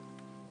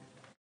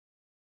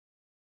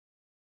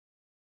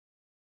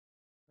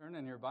Turn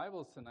in your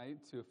Bibles tonight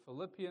to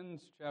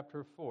Philippians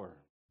chapter 4.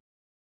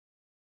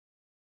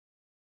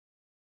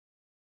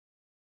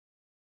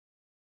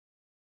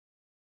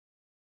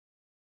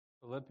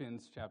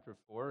 Philippians chapter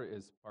 4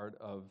 is part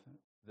of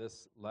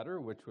this letter,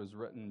 which was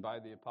written by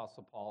the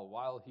Apostle Paul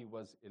while he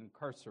was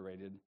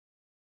incarcerated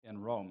in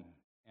Rome.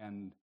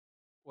 And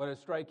what is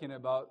striking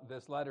about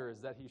this letter is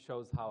that he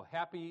shows how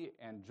happy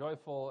and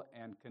joyful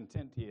and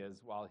content he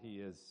is while he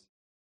is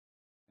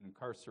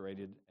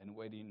incarcerated and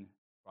waiting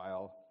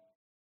trial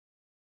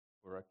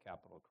for a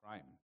capital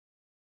crime.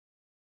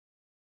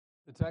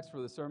 The text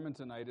for the sermon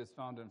tonight is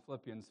found in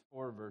Philippians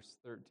 4, verse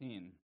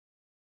 13.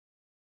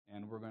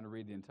 And we're going to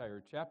read the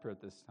entire chapter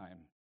at this time.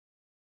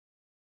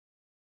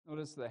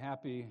 Notice the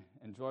happy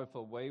and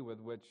joyful way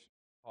with which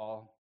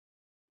Paul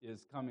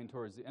is coming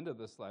towards the end of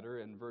this letter.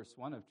 In verse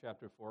 1 of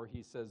chapter 4,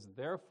 he says,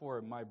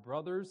 "Therefore, my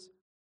brothers,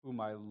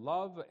 whom I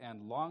love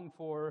and long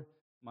for,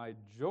 my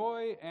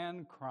joy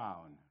and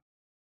crown,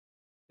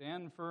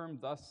 stand firm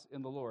thus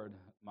in the Lord,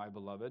 my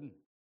beloved."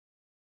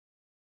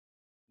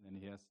 And then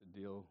he has to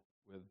deal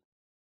with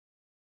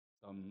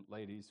some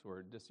ladies who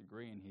are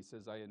disagreeing. He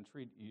says, "I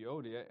entreat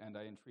Euodia and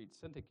I entreat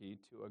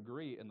Syntyche to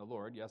agree in the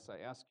Lord. Yes, I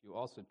ask you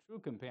also, true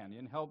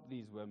companion, help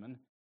these women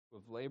who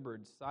have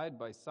labored side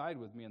by side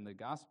with me in the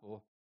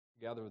gospel,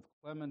 together with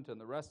Clement and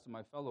the rest of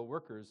my fellow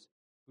workers,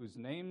 whose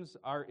names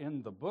are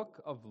in the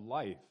book of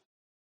life."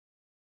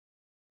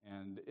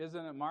 And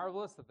isn't it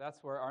marvelous that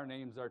that's where our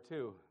names are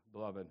too,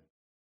 beloved?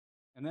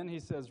 And then he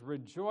says,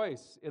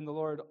 "Rejoice in the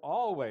Lord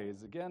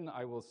always." Again,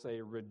 I will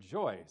say,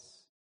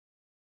 rejoice.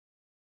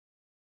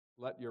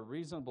 "Let your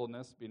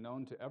reasonableness be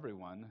known to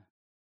everyone.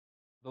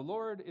 The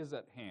Lord is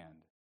at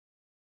hand.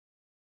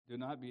 Do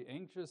not be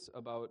anxious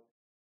about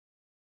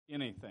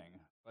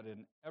anything, but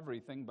in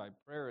everything by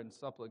prayer and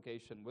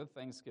supplication with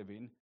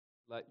thanksgiving,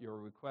 let your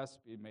requests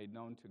be made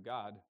known to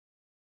God,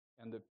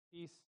 and the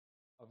peace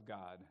of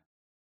God,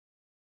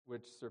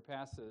 which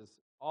surpasses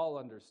all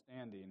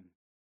understanding,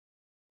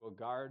 will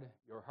guard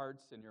your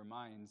hearts and your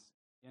minds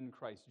in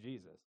Christ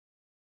Jesus.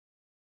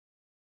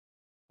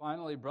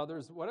 Finally,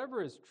 brothers,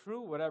 whatever is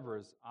true, whatever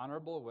is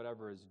honorable,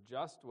 whatever is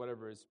just,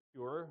 whatever is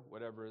pure,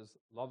 whatever is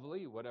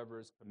lovely, whatever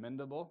is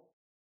commendable,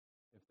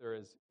 if there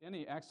is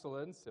any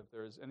excellence, if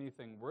there is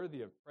anything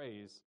worthy of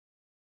praise,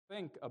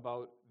 think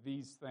about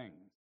these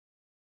things.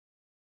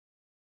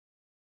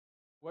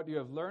 What you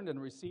have learned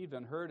and received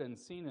and heard and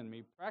seen in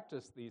me,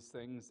 practice these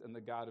things, and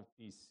the God of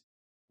peace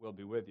will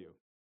be with you."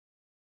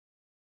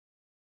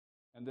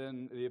 And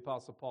then the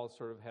Apostle Paul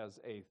sort of has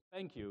a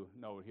thank you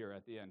note here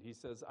at the end. He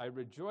says, "I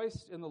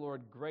rejoiced in the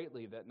Lord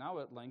greatly that now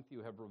at length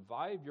you have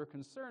revived your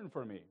concern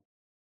for me.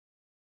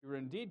 You were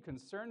indeed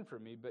concerned for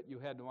me, but you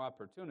had no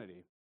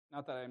opportunity.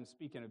 Not that I am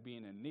speaking of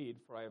being in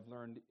need, for I have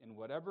learned in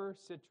whatever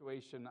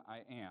situation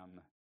I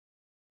am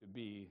to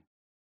be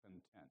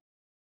content.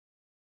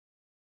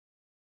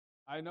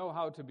 I know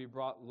how to be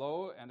brought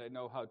low, and I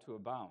know how to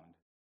abound.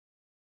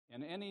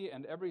 In any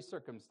and every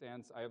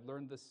circumstance, I have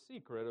learned the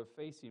secret of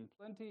facing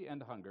plenty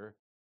and hunger,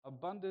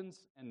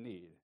 abundance and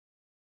need."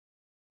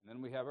 And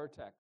then we have our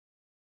text.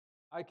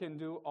 "I can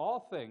do all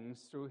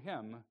things through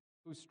him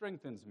who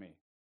strengthens me."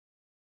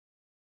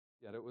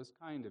 Yet it was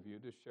kind of you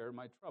to share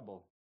my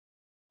trouble.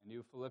 And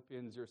you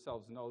Philippians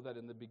yourselves know that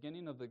in the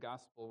beginning of the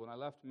gospel, when I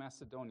left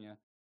Macedonia,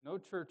 no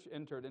church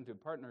entered into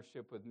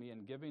partnership with me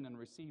in giving and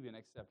receiving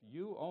except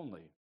you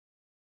only.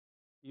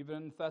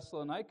 Even in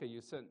Thessalonica, you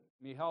sent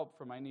me help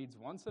for my needs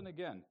once and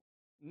again.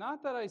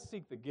 Not that I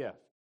seek the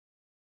gift,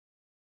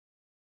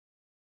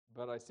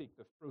 but I seek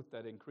the fruit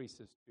that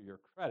increases to your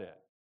credit.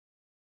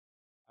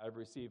 I have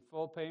received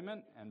full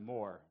payment and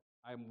more.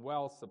 I am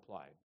well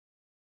supplied,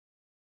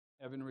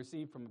 having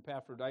received from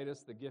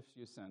Epaphroditus the gifts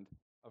you sent,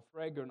 a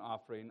fragrant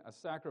offering, a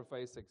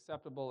sacrifice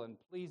acceptable and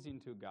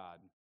pleasing to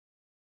God.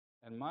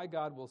 And my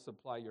God will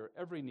supply your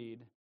every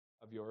need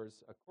of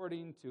yours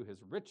according to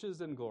his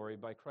riches and glory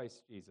by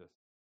Christ Jesus.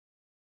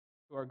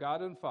 To our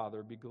God and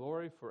Father be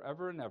glory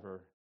forever and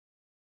ever.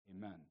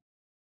 Amen.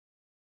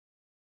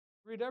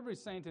 Greet every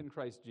saint in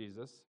Christ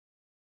Jesus.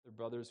 The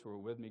brothers who are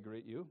with me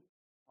greet you.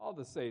 All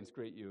the saints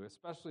greet you,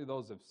 especially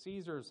those of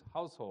Caesar's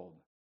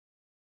household.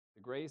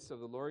 The grace of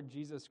the Lord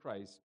Jesus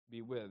Christ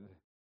be with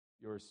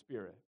your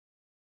spirit.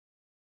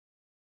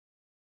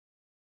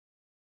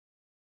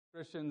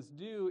 Christians,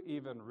 do you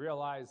even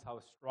realize how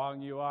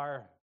strong you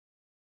are?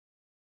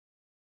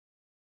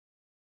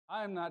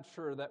 I'm not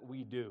sure that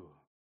we do.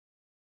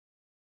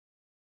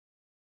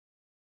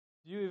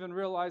 Do you even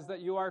realize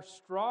that you are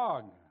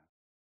strong?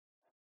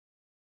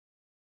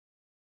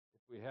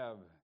 If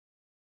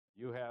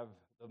you have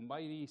the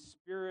mighty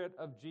Spirit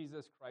of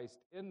Jesus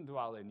Christ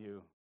indwelling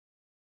you,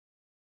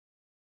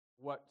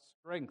 what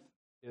strength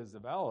is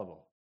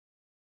available?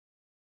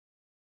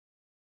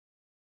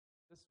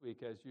 This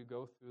week, as you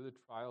go through the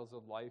trials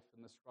of life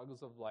and the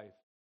struggles of life,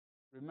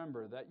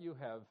 remember that you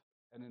have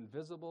an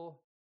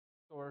invisible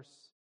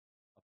source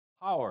of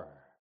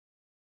power.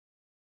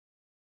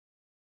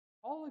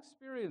 Paul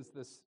experienced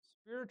this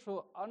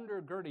spiritual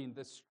undergirding,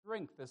 this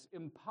strength, this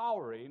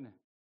empowering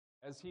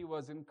as he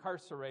was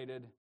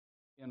incarcerated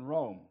in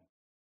Rome.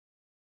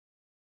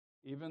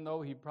 Even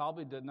though he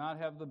probably did not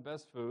have the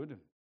best food,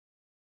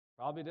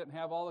 probably didn't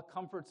have all the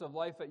comforts of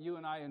life that you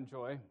and I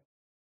enjoy.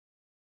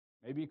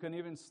 Maybe he couldn't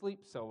even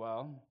sleep so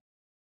well.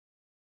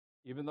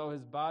 Even though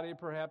his body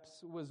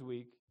perhaps was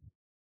weak,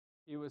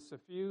 he was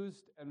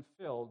suffused and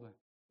filled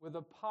with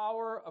the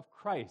power of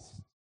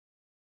Christ.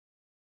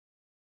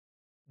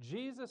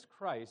 Jesus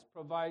Christ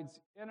provides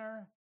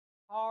inner,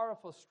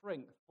 powerful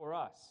strength for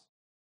us.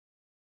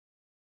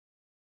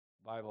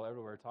 The Bible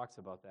everywhere talks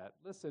about that.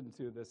 Listen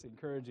to this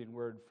encouraging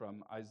word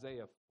from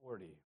Isaiah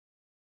 40.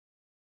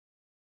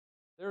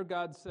 There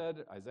God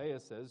said, Isaiah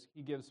says,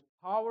 he gives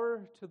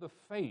power to the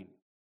faint,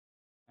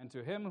 and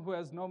to him who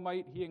has no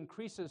might he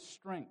increases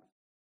strength.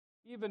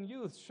 Even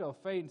youths shall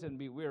faint and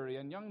be weary,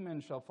 and young men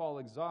shall fall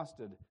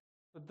exhausted.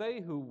 But they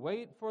who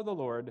wait for the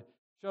Lord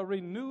shall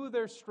renew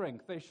their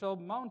strength. They shall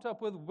mount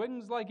up with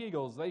wings like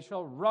eagles. They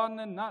shall run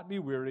and not be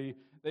weary.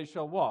 They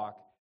shall walk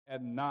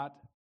and not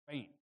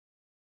faint.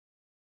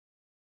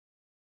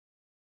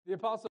 The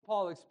Apostle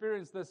Paul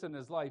experienced this in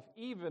his life,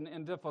 even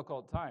in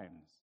difficult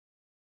times.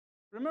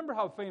 Remember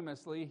how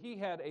famously he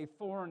had a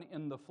thorn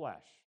in the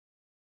flesh.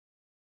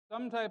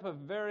 Some type of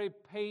very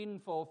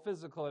painful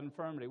physical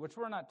infirmity, which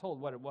we're not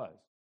told what it was.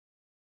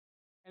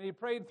 And he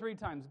prayed 3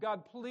 times,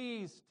 God,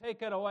 please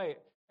take it away.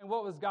 And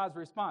what was God's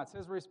response?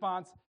 His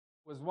response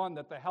was one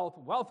that the health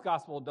wealth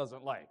gospel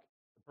doesn't like.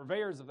 The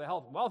purveyors of the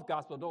health wealth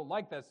gospel don't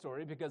like that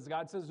story because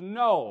God says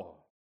no.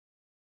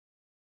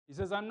 He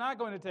says, I'm not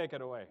going to take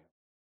it away.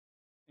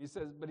 He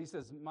says,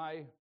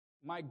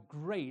 my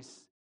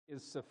grace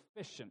is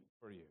sufficient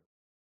for you.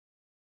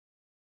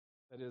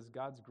 That is,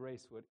 God's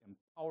grace would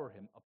empower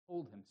him,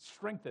 uphold him,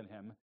 strengthen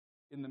him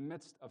in the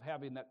midst of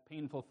having that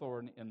painful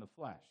thorn in the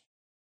flesh.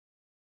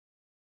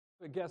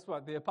 But guess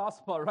what? The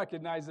Apostle Paul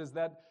recognizes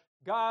that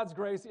God's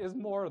grace is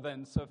more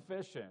than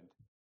sufficient.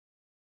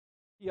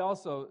 He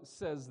also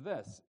says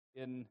this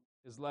in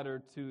his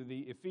letter to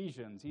the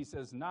Ephesians. He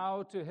says,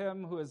 now to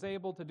him who is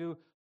able to do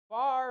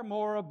far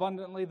more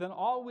abundantly than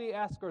all we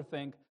ask or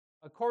think,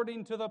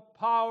 according to the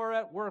power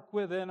at work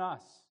within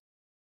us.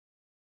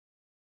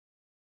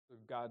 So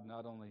God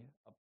not only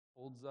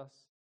upholds us,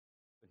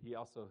 but he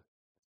also has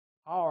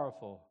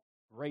powerful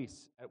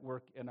grace at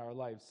work in our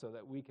lives so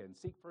that we can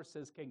seek first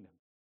his kingdom,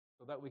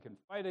 so that we can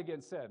fight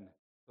against sin,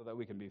 so that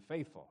we can be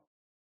faithful.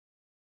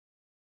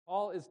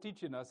 Paul is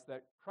teaching us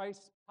that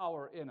Christ's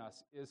power in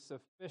us is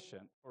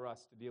sufficient for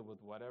us to deal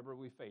with whatever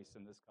we face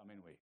in this coming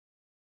week.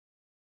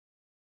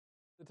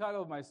 The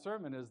title of my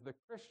sermon is The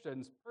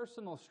Christian's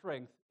Personal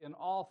Strength in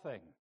All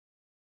Things.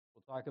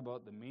 We'll talk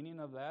about the meaning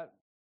of that,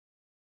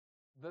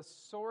 the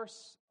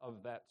source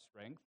of that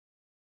strength,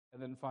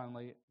 and then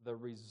finally, the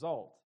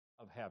result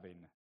of having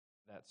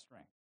that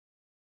strength.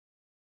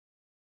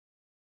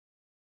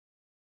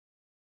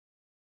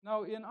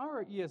 Now, in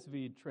our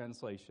ESV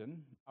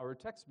translation, our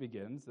text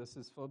begins, this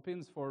is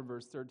Philippians 4,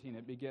 verse 13.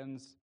 It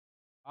begins,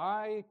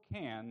 I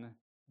can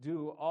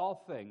do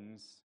all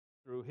things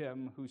through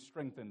him who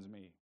strengthens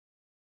me.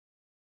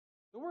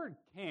 The word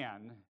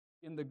can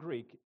in the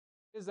Greek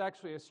is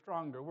actually a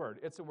stronger word.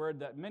 It's a word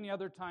that many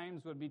other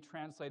times would be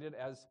translated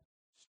as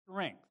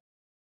strength.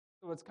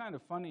 So what's kind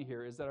of funny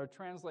here is that our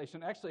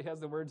translation actually has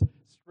the word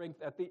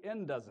strength at the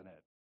end, doesn't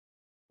it?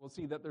 We'll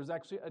see that there's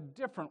actually a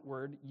different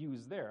word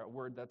used there, a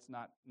word that's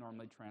not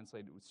normally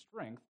translated with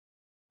strength.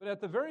 But at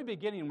the very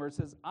beginning where it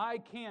says, I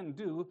can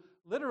do,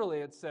 literally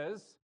it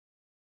says,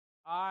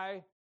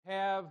 I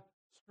have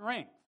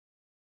strength.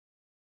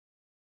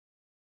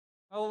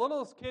 Now, the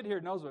littlest kid here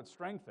knows what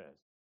strength is.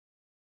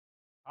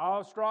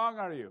 How strong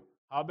are you?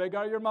 How big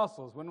are your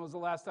muscles? When was the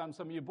last time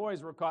some of you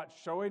boys were caught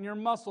showing your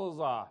muscles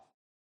off?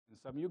 And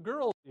some of you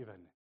girls even.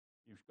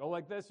 You go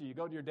like this, or you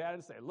go to your dad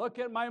and say, look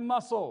at my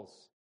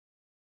muscles.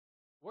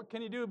 What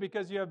can you do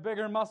because you have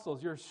bigger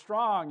muscles? You're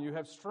strong, you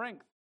have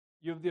strength.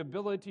 You have the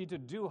ability to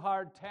do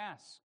hard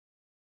tasks.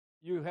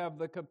 You have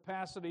the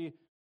capacity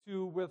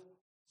to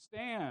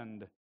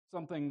withstand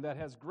something that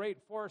has great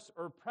force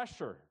or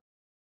pressure.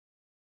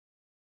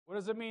 What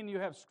does it mean you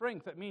have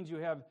strength? It means you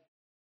have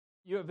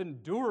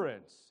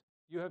endurance.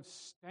 You have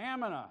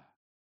stamina.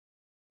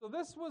 So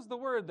this was the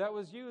word that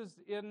was used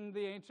in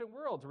the ancient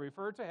world to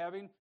refer to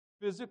having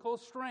physical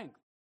strength.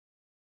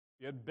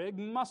 You had big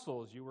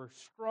muscles. You were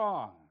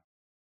strong.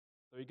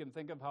 So you can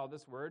think of how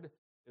this word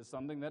is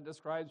something that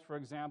describes, for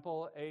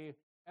example,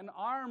 an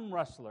arm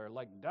wrestler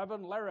like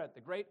Devin Larratt,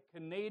 the great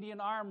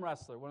Canadian arm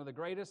wrestler, one of the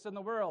greatest in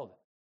the world.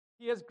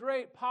 He has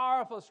great,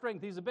 powerful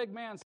strength. He's a big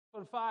man,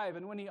 6'5",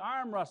 and when he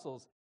arm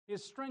wrestles,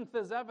 his strength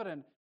is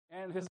evident,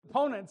 and his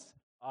opponents,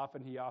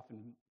 he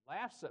often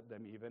laughs at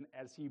them even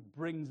as he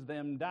brings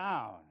them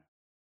down.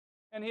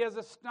 And he has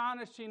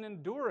astonishing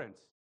endurance,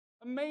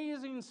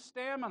 amazing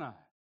stamina.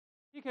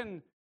 He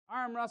can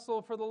arm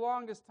wrestle for the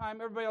longest time.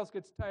 Everybody else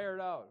gets tired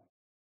out.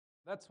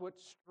 That's what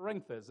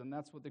strength is, and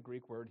that's what the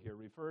Greek word here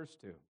refers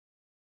to.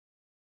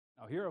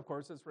 Now here, of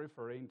course, it's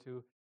referring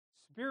to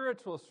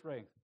spiritual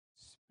strength,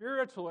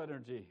 spiritual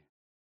energy,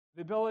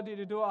 the ability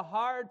to do a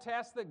hard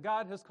task that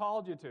God has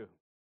called you to.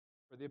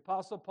 For the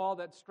Apostle Paul,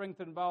 that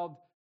strength involved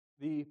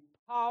the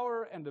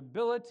power and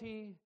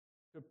ability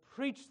to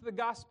preach the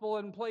gospel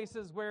in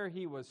places where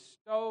he was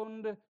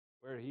stoned,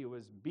 where he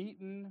was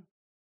beaten,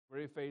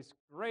 where he faced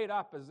great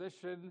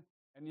opposition,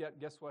 and yet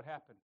guess what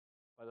happened?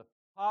 By the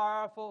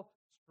powerful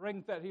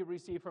strength that he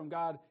received from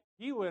God,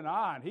 he went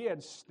on. He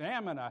had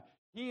stamina.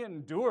 He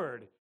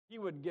endured. He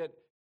would get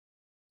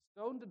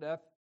stoned to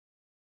death,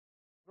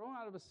 thrown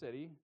out of a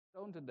city,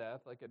 stoned to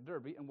death like at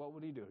Derby, and what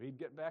would he do? He'd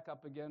get back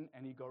up again,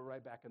 and he'd go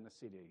right back in the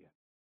city again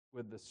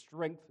with the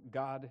strength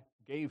God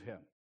gave him.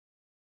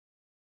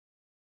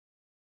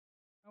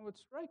 Now,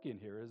 what's striking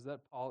here is that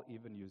Paul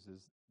even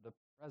uses the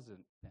present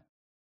tense.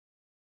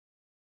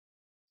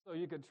 So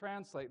you could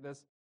translate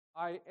this,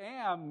 I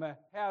am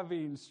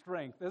having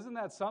strength. Isn't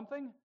that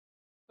something?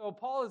 So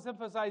Paul is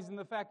emphasizing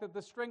the fact that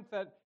the strength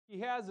that he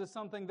has is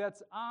something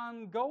that's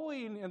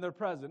ongoing in the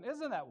present.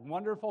 Isn't that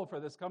wonderful for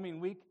this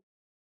coming week?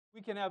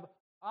 We can have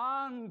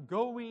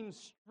ongoing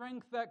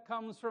strength that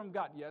comes from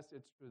God. Yes,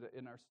 it's true that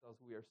in ourselves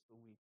we are still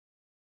weak.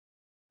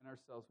 In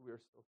ourselves we are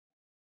still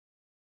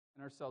weak.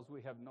 In ourselves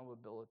we have no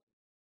ability.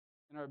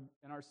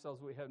 In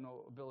ourselves we have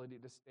no ability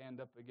to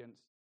stand up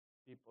against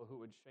people who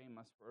would shame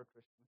us for our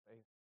Christian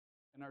faith.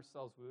 In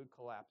ourselves we would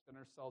collapse. In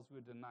ourselves we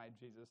would deny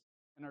Jesus.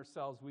 In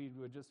ourselves we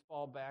would just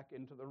fall back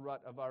into the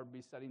rut of our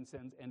besetting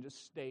sins and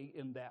just stay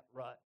in that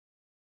rut.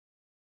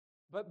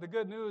 But the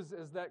good news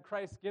is that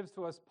Christ gives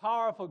to us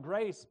powerful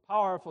grace,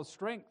 powerful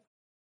strength,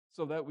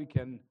 so that we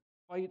can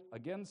fight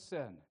against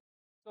sin.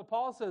 So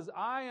Paul says,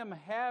 I am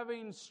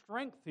having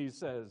strength, he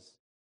says,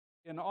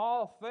 in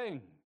all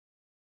things.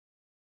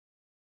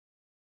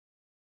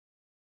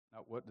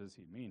 Now, what does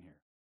he mean here?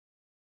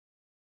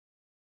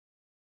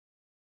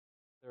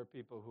 There are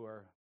people who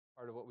are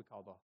part of what we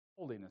call the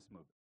holiness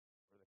movement,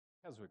 or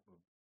the Keswick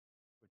movement,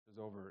 which is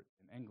over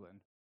in England.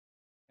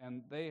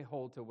 And they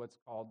hold to what's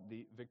called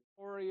the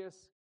victorious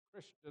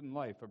Christian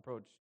life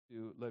approach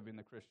to living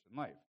the Christian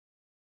life.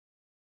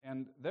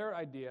 And their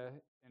idea,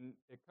 and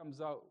it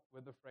comes out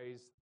with the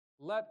phrase,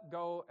 let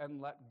go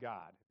and let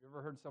God. Have you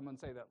ever heard someone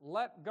say that?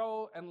 Let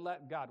go and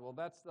let God. Well,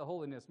 that's the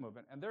holiness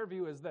movement. And their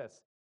view is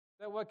this,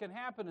 that what can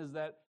happen is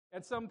that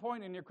at some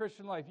point in your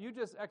Christian life, you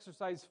just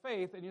exercise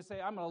faith and you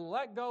say, I'm going to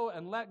let go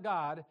and let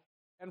God.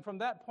 And from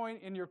that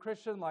point in your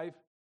Christian life,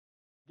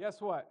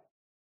 guess what?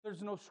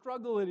 There's no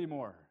struggle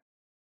anymore.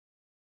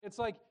 It's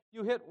like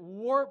you hit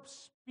warp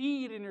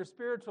speed in your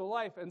spiritual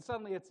life and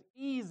suddenly it's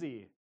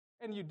easy.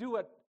 And you do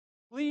what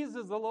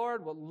pleases the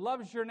Lord, what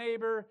loves your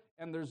neighbor,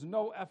 and there's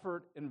no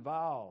effort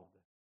involved.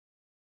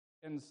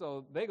 And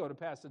so they go to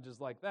passages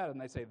like that and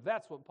they say,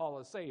 that's what Paul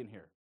is saying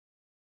here.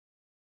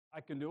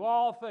 I can do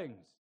all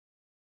things,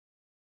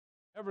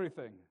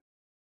 everything,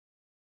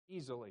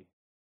 easily.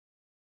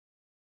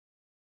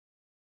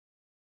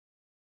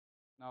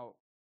 Now,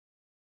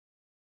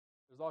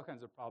 there's all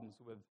kinds of problems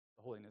with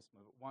the holiness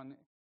movement. One,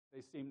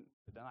 they seem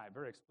to deny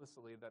very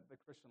explicitly that the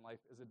Christian life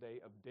is a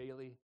day of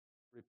daily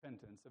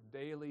repentance, of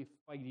daily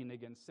fighting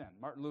against sin.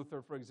 Martin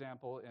Luther, for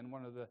example, in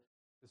one of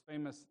his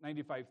famous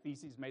 95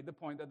 Theses, made the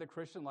point that the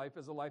Christian life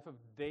is a life of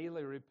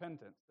daily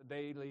repentance, the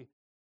daily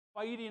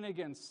fighting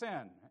against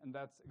sin, and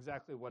that's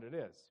exactly what it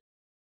is.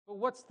 But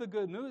what's the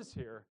good news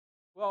here?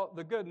 Well,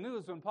 the good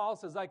news, when Paul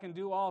says, I can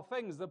do all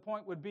things, the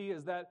point would be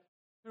is that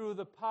through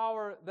the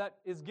power that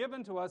is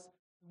given to us,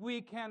 we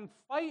can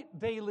fight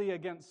daily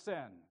against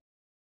sin.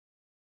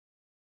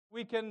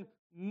 We can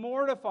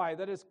mortify,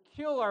 that is,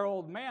 kill our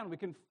old man. We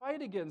can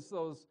fight against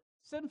those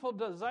sinful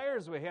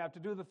desires we have to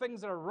do the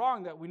things that are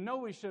wrong that we know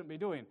we shouldn't be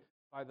doing.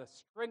 By the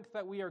strength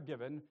that we are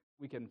given,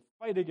 we can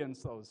fight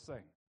against those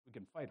things. We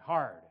can fight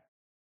hard.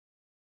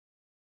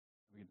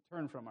 We can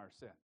turn from our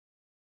sin.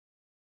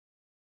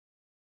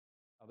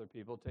 Other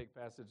people take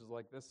passages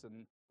like this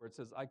and where it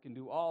says, I can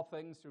do all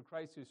things through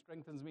Christ who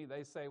strengthens me.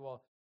 They say,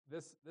 well,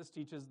 this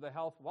teaches the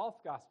health wealth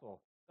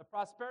gospel, the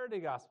prosperity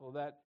gospel,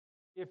 that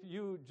if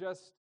you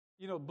just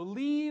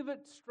believe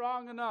it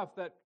strong enough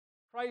that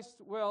Christ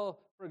will,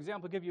 for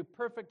example, give you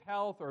perfect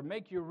health or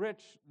make you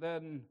rich,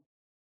 then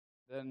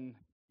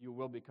you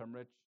will become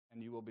rich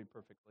and you will be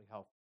perfectly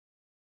healthy.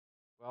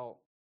 Well,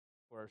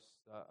 of course,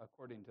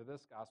 according to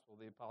this gospel,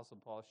 the Apostle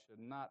Paul should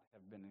not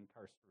have been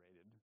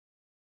incarcerated.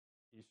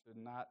 He should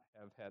not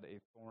have had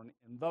a thorn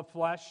in the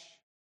flesh,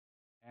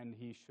 and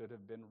he should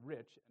have been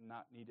rich and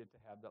not needed to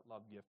have that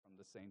love gift from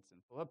the saints in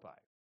Philippi.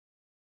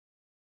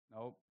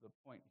 No, the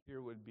point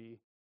here would be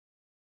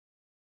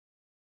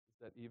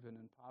that even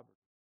in poverty,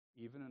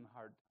 even in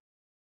hard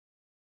times,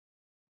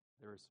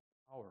 there is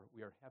power.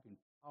 We are having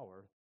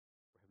power.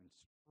 We're having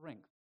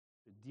strength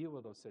to deal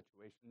with those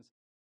situations.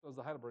 So as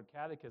the Heidelberg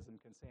Catechism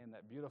can say in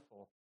that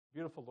beautiful,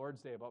 beautiful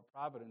Lord's Day about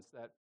providence,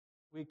 that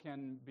we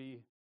can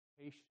be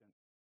patient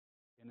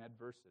in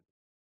adversity.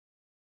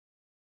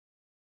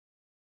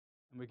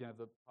 And we can have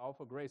the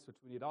powerful grace, which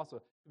we need also,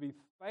 to be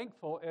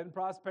thankful in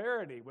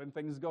prosperity when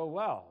things go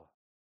well.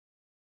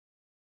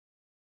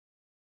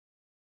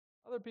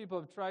 Other people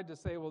have tried to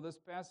say, well, this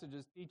passage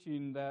is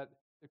teaching that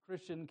the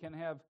Christian can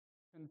have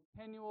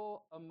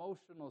continual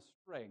emotional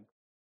strength,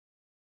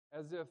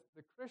 as if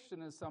the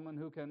Christian is someone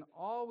who can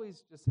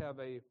always just have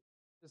a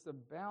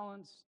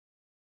balanced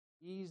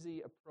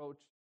easy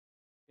approach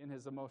in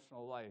his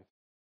emotional life.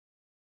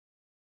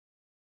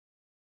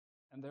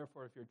 And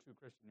therefore, if you're a true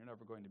Christian, you're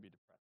never going to be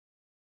depressed.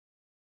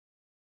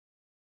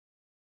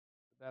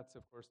 But that's,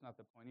 of course, not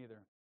the point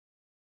either.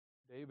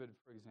 David,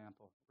 for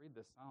example, read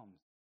the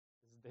Psalms.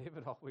 Is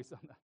David always on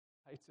the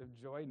heights of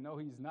joy? No,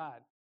 he's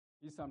not.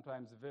 He's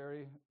sometimes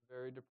very,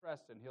 very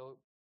depressed, and he'll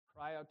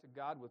cry out to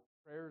God with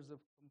prayers of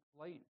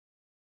complaint.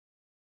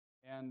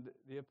 And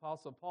the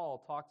Apostle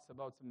Paul talks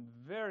about some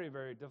very,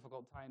 very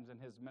difficult times in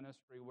his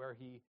ministry where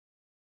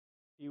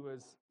he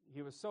was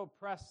so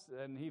pressed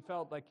and he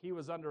felt like he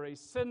was under a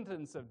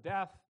sentence of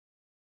death.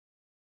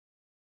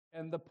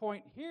 And the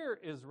point here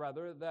is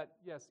rather that,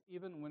 yes,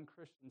 even when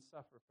Christians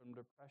suffer from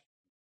depression,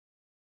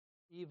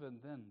 even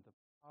then the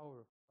power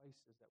of Christ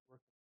is at work.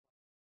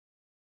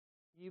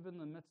 Even in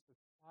the midst of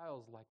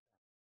trials like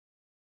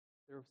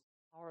that, there's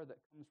power that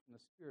comes from the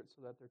Spirit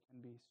so that there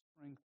can be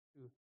strength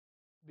to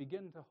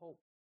begin to hope.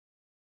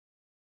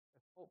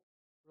 If hope,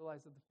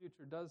 realize that the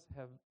future does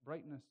have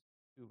brightness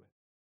to it.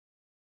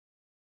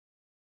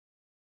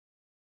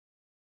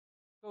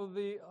 So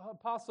the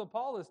Apostle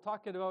Paul is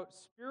talking about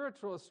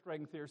spiritual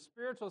strength here,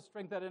 spiritual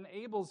strength that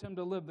enables him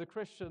to live the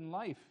Christian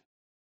life.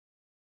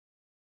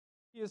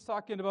 He is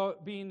talking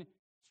about being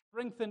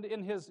strengthened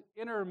in his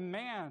inner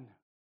man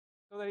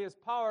so that he has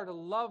power to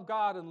love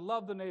God and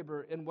love the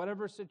neighbor in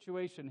whatever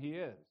situation he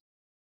is.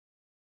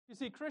 You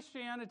see,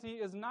 Christianity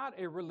is not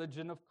a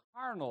religion of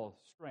carnal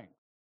strength.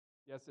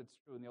 Yes, it's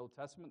true in the Old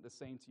Testament. The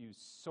saints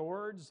used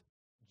swords.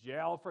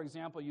 Jael, for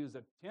example, used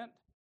a tent,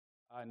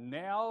 a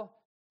nail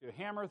to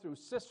hammer through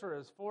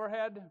Sisera's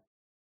forehead.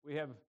 We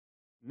have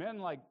men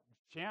like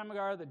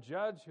Shamgar the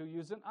judge who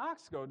used an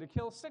ox goad to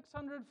kill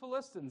 600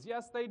 Philistines.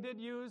 Yes, they did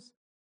use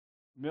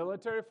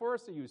military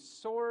force, they used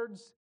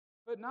swords,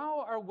 but now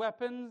our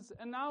weapons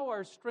and now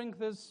our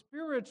strength is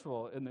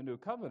spiritual in the new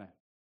covenant.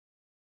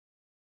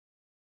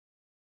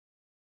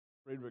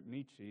 Friedrich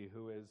Nietzsche,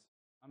 who is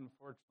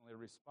unfortunately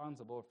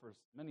responsible for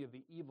many of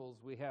the evils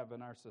we have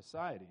in our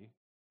society,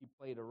 he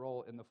played a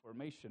role in the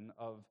formation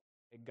of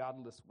a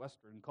godless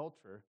Western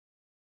culture.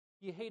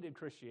 He hated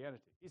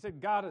Christianity. He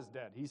said God is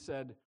dead. He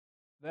said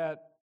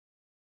that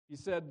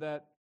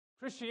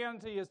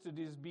Christianity is to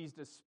be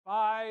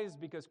despised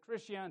because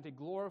Christianity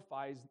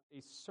glorifies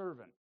a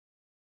servant,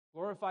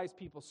 glorifies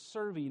people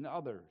serving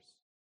others.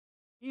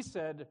 He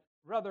said,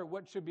 rather,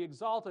 what should be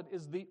exalted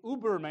is the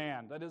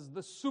Uberman, that is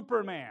the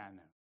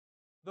Superman,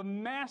 the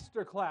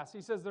master class.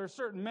 He says there are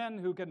certain men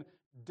who can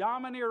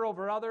domineer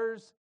over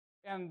others,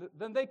 and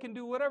then they can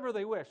do whatever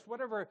they wish,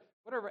 whatever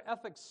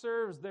ethic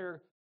serves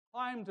their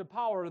climb to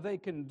power, they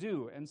can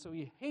do. And so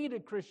he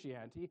hated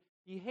Christianity.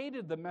 He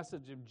hated the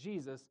message of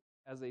Jesus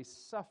as a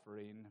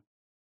suffering,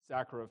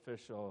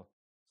 sacrificial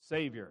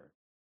Savior.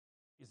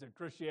 He said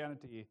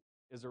Christianity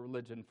is a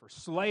religion for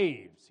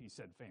slaves, he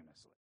said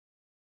famously.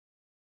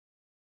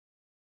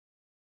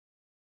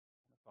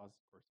 Because,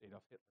 of course,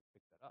 Adolf Hitler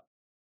picked that up.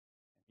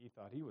 And he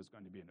thought he was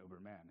going to be an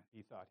Uberman.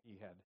 He thought he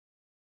had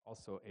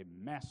also a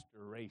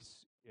master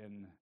race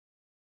in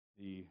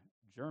the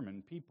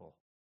German people.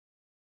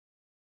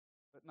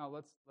 But now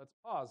let's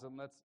pause and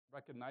let's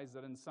recognize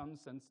that in some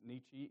sense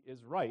Nietzsche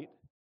is right.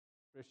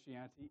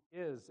 Christianity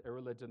is a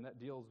religion that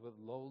deals with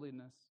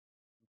lowliness,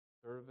 and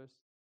service,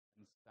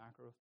 and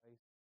sacrifice,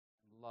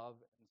 and love,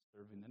 and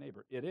serving the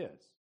neighbor. It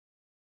is.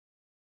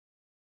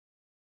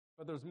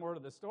 But there's more to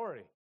the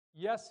story.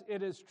 Yes,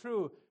 it is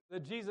true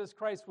that Jesus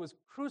Christ was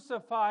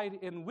crucified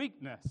in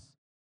weakness.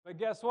 But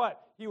guess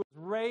what? He was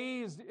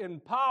raised in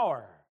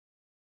power.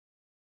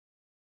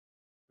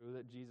 True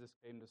that Jesus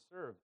came to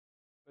serve.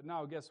 But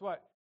now, guess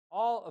what?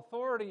 All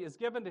authority is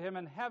given to him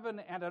in heaven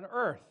and on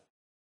earth.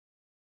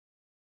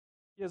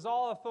 He has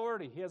all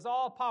authority. He has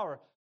all power.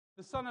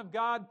 The Son of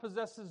God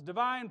possesses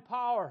divine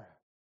power.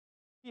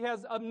 He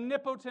has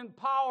omnipotent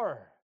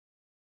power.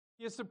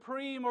 He is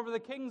supreme over the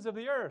kings of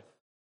the earth.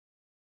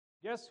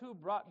 Guess who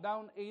brought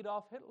down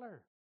Adolf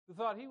Hitler? Who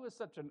thought he was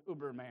such an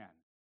Uberman?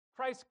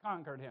 Christ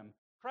conquered him.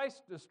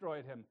 Christ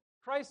destroyed him.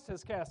 Christ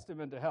has cast him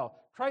into hell.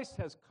 Christ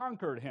has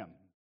conquered him.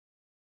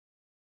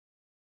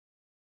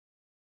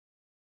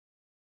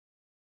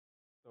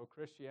 So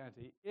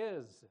Christianity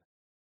is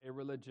a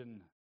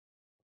religion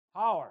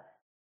of power.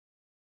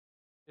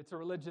 It's a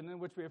religion in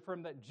which we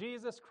affirm that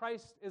Jesus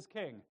Christ is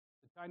king.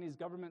 The Chinese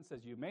government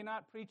says you may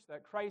not preach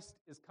that Christ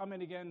is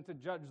coming again to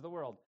judge the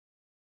world.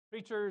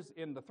 Preachers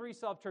in the three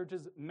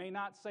self-churches may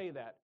not say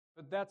that,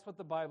 but that's what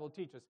the Bible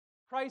teaches.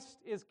 Christ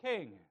is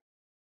king.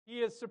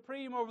 He is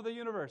supreme over the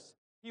universe.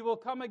 He will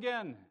come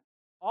again.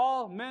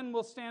 All men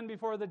will stand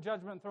before the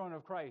judgment throne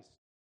of Christ.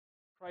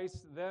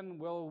 Christ then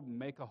will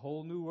make a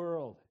whole new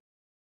world.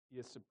 He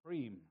is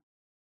supreme.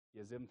 He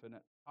has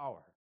infinite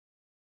power.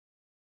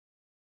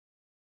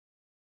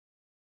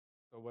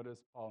 So what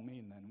does Paul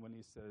mean then when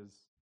he says,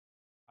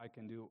 I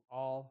can do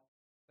all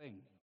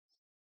things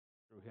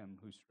through him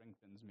who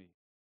strengthens me?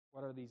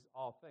 What are these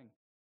all things?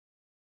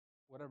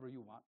 Whatever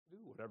you want to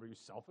do, whatever you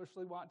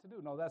selfishly want to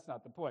do. No, that's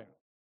not the point.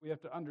 We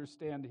have to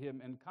understand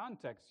him in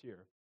context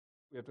here.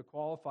 We have to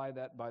qualify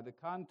that by the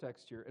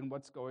context here and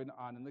what's going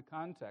on in the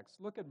context.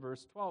 Look at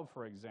verse 12,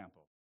 for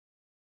example.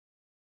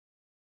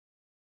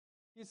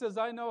 He says,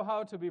 I know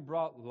how to be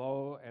brought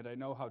low, and I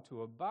know how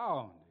to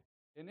abound.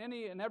 In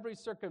any and every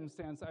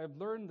circumstance, I have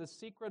learned the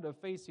secret of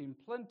facing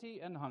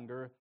plenty and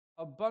hunger,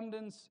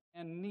 abundance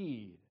and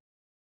need.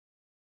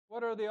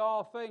 What are the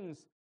all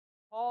things?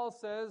 Paul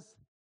says,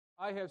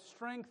 I have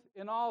strength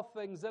in all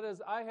things. That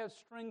is, I have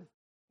strength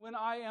when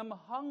I am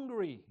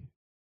hungry.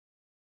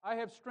 I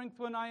have strength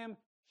when I am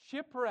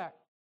shipwrecked.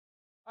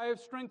 I have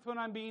strength when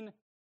I'm being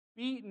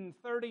beaten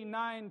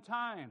 39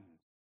 times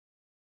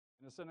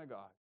in the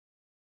synagogue.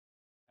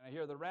 And I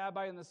hear the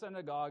rabbi in the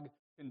synagogue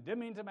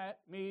condemning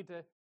me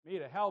to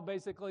hell,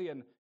 basically,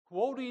 and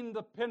quoting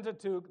the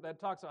Pentateuch that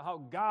talks about how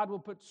God will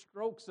put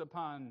strokes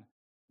upon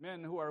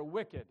men who are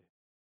wicked.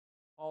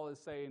 Paul is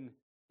saying,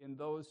 in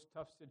those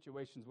tough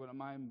situations, when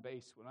I am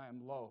base, when I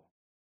am low,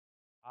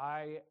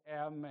 I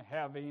am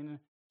having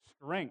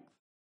strength.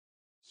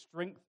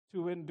 Strength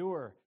to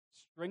endure.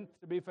 Strength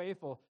to be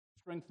faithful.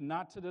 Strength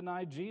not to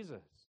deny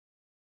Jesus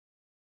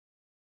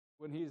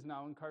when he is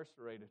now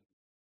incarcerated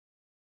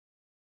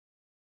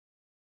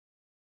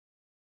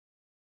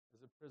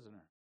as a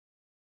prisoner,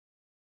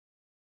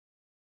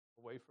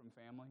 away from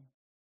family,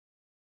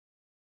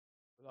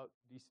 without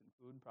decent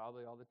food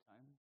probably all the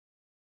time.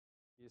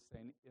 He is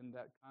saying in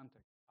that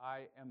context,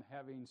 I am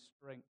having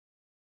strength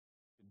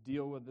to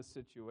deal with the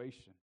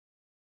situation.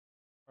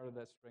 Part of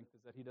that strength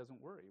is that he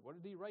doesn't worry.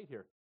 What did he write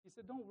here? He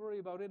said, don't worry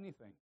about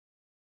anything.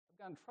 I've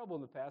gotten in trouble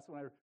in the past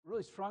when I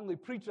really strongly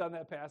preached on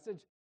that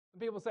passage.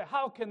 And people say,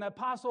 how can that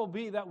possible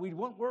be that we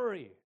won't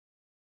worry?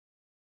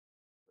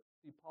 But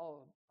see,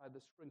 Paul, by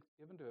the strength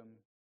given to him,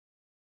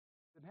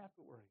 didn't have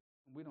to worry.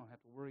 And we don't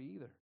have to worry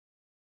either.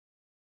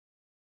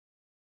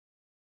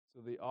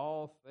 So the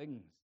all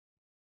things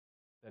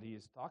that he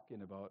is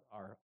talking about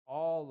are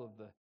all of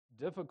the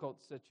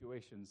difficult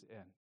situations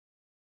in.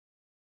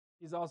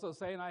 He's also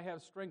saying, I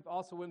have strength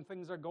also when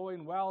things are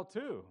going well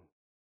too.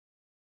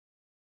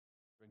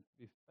 Strength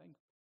to be thankful.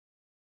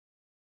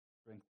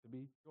 Strength to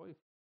be joyful.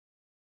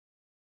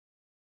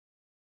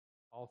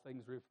 All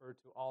things refer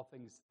to all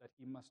things that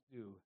he must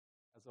do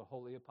as a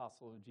holy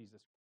apostle of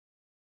Jesus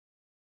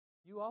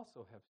Christ. You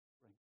also have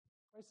strength.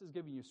 Christ is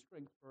giving you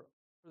strength for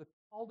the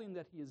calling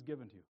that he has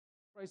given to you.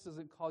 Christ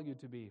doesn't call you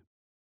to be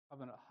a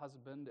covenant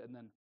husband and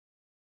then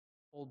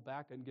hold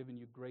back on giving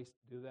you grace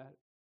to do that.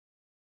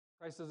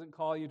 Christ doesn't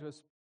call you to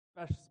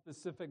a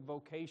specific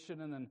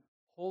vocation and then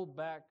hold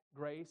back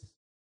grace.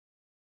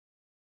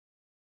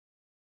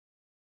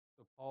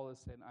 So Paul is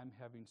saying, I'm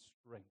having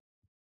strength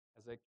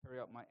as I carry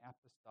out my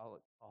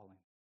apostolic calling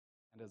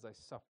and as I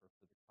suffer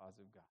for the cause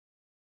of God.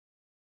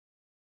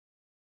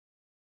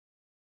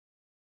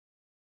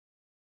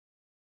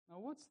 Now,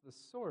 what's the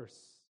source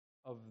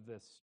of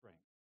this strength?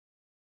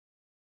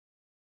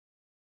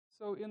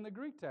 So in the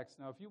Greek text,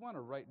 now, if you want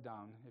to write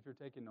down, if you're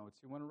taking notes,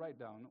 you want to write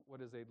down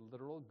what is a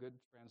literal good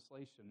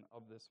translation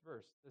of this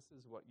verse. This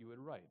is what you would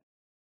write.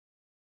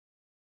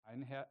 I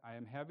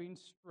am having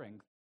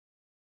strength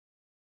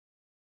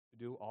to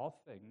do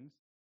all things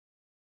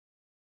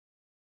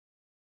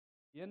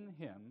in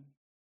him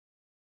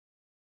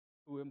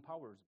who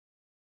empowers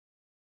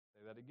me.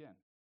 Say that again.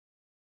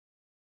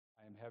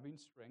 I am having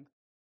strength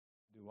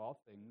to do all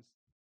things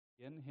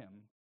in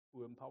him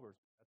who empowers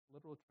me. That's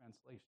literal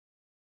translation.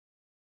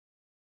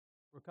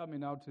 We're coming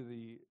now to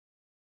the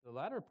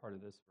latter part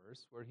of this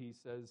verse where he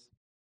says,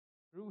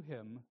 through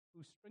him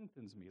who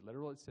strengthens me.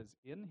 Literally, it says,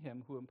 in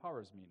him who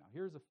empowers me. Now,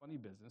 here's a funny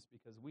business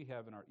because we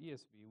have in our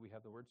ESV, we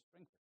have the word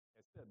strengthen.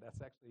 Like I said,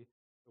 that's actually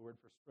the word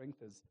for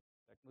strength is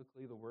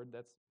technically the word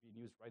that's being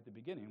used right at the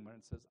beginning when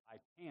it says, I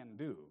can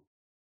do.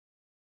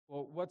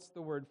 Well, what's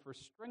the word for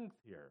strength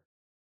here?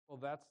 Well,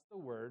 that's the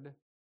word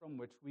from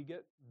which we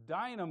get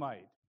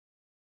dynamite,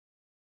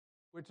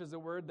 which is a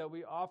word that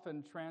we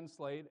often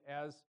translate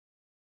as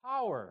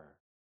power.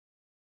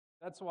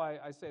 That's why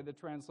I say the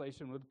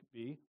translation would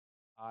be,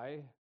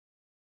 I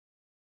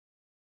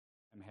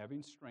am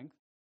having strength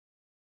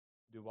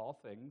to do all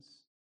things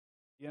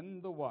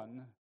in the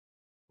one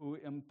who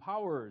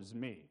empowers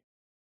me.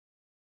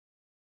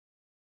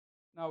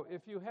 Now,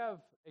 if you have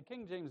a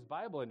King James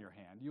Bible in your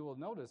hand, you will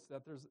notice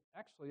that there's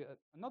actually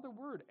another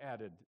word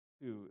added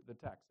to the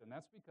text, and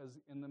that's because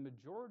in the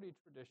majority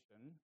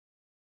tradition,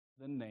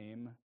 the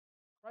name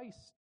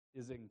Christ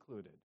is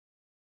included.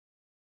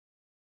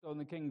 So in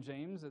the King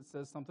James, it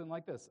says something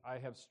like this, I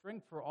have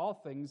strength for all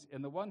things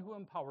in the one who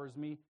empowers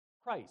me,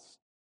 Christ.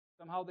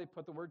 Somehow they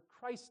put the word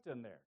Christ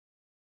in there.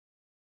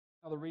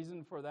 Now the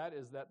reason for that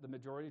is that the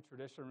majority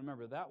tradition,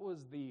 remember, that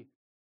was the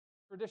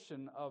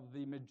tradition of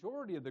the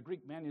majority of the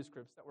Greek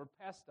manuscripts that were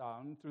passed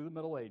down through the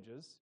Middle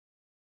Ages.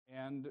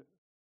 And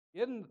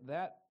in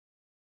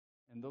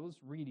those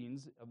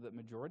readings of the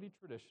majority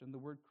tradition, the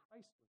word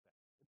Christ was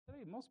there. But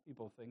today, most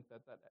people think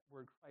that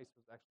word Christ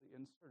was actually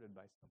inserted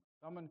by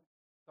someone.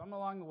 Some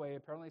along the way,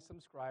 apparently some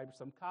scribe,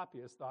 some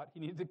copyist thought he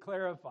needed to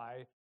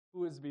clarify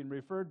who is being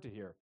referred to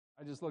here.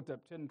 I just looked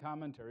up 10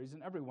 commentaries,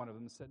 and every one of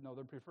them said, no,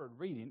 their preferred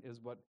reading is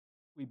what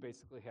we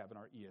basically have in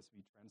our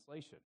ESV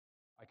translation.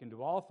 I can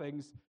do all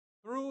things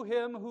through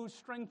him who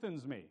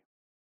strengthens me.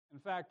 In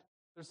fact,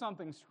 there's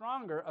something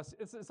stronger.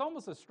 It's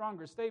almost a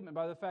stronger statement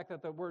by the fact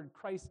that the word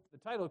Christ, the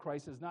title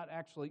Christ, is not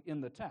actually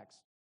in the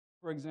text.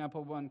 For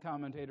example, one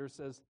commentator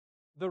says,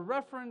 the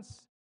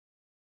reference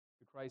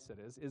to Christ, that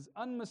is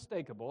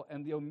unmistakable,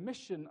 and the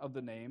omission of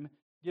the name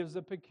gives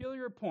a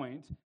peculiar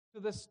point to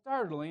the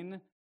startling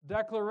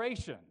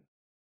declaration.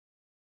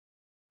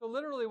 So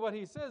literally what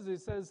he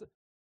says,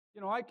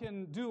 I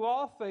can do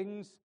all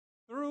things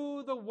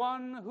through the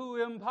one who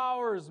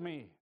empowers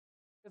me.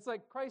 It's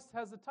like Christ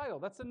has a title.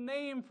 That's a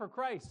name for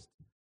Christ.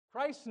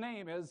 Christ's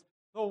name is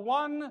the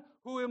one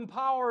who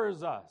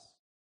empowers us.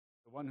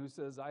 The one who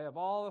says, I have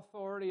all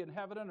authority in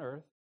heaven and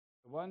earth.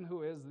 The one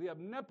who is the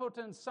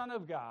omnipotent Son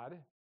of God.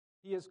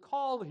 He is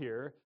called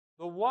here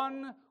the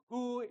one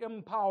who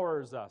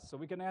empowers us. So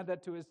we can add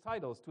that to his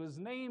titles, to his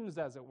names,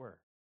 as it were.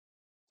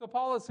 So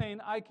Paul is saying,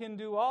 I can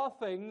do all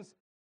things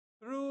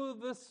through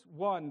this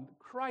one,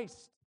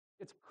 Christ.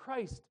 It's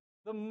Christ,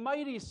 the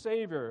mighty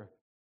Savior,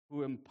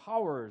 who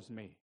empowers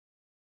me.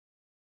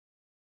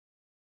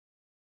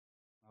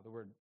 Now, the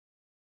word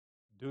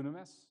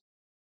dunamis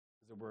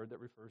is a word that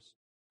refers to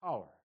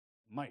power,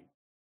 might,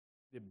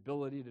 the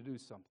ability to do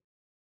something.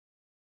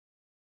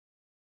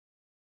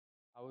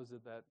 How is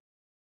it that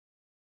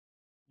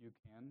you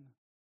can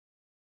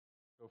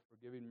show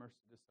forgiving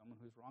mercy to someone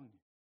who's wronged you?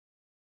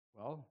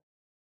 Well,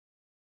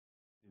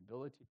 the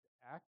ability to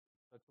act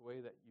in such a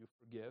way that you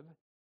forgive,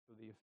 so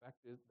the effect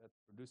that's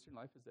produced in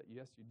life is that,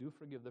 yes, you do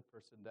forgive the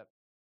person. That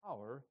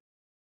power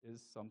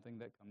is something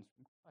that comes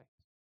from Christ.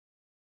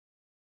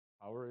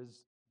 Power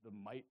is the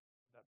might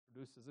that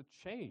produces a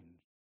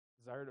change,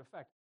 desired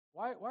effect.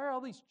 Why are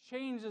all these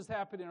changes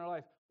happening in our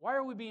life? Why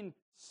are we being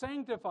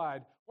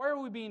sanctified? Why are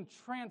we being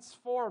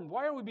transformed?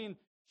 Why are we being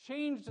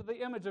changed to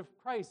the image of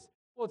Christ?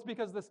 Well, it's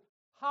because this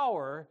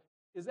power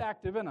is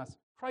active in us.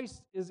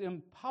 Christ is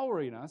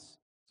empowering us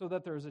so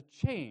that there's a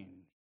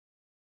change.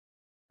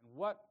 And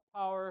what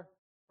power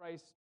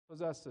Christ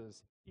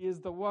possesses? He is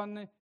the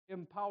one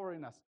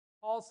empowering us.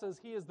 Paul says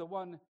he is the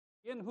one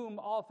in whom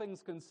all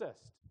things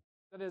consist.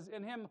 That is,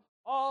 in him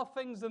all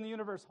things in the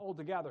universe hold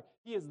together.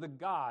 He is the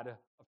God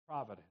of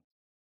providence.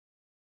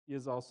 He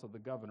is also the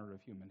governor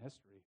of human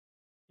history.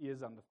 He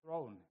is on the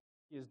throne.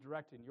 He is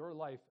directing your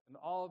life and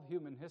all of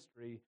human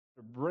history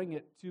to bring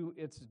it to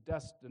its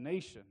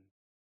destination.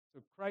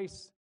 So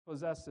Christ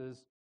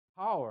possesses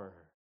power.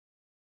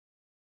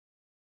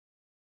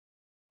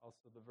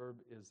 Also, the verb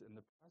is in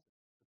the present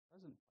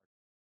part.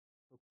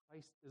 So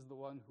Christ is the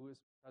one who is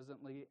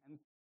presently and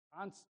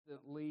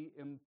constantly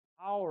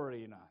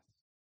empowering us.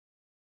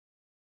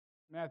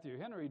 Matthew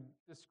Henry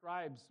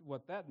describes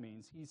what that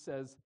means. He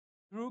says,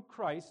 through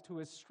Christ who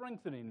is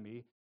strengthening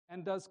me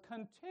and does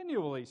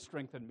continually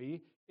strengthen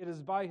me, it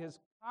is by his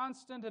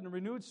constant and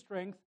renewed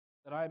strength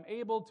that I am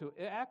able to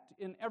act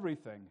in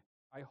everything.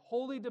 I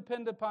wholly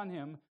depend upon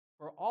him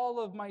for all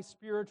of my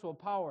spiritual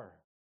power.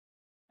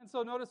 And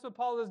so notice what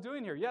Paul is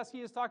doing here. Yes,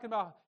 he is talking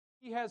about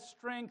he has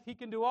strength, he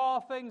can do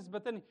all things,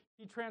 but then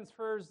he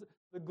transfers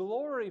the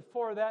glory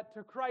for that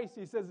to Christ.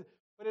 He says,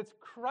 but it's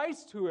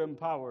Christ who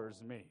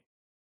empowers me.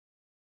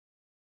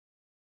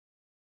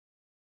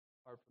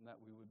 Apart from that,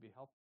 we would be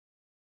helpless,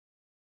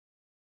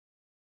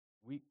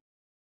 weak.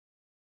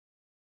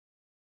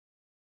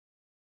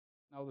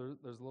 Now,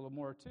 there's a little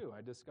more too.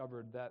 I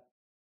discovered that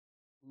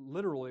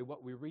literally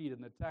what we read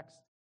in the text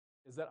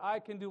is that I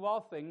can do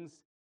all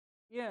things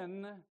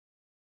in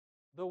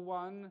the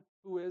one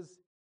who is,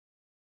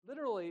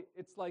 literally,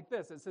 it's like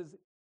this. It says,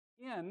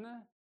 in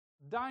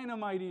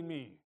dynamiting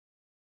me.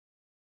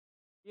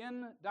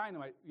 In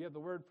dynamite. You have the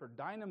word for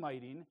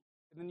dynamiting,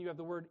 and then you have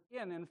the word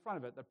in front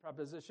of it, the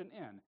preposition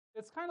in.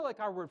 It's kind of like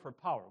our word for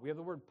power. We have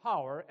the word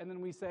power, and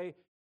then we say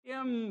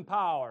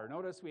empower.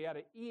 Notice we add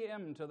an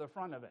em to the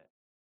front of it.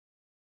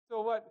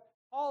 So what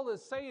Paul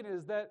is saying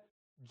is that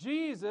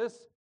Jesus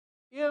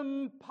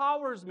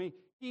empowers me.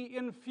 He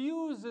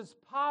infuses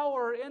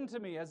power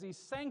into me as he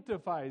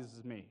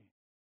sanctifies me.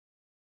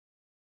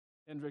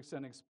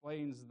 Hendrickson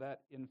explains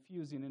that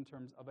infusing in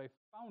terms of a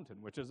fountain,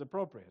 which is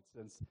appropriate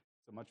since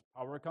so much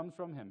power comes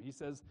from him. He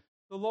says,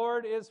 the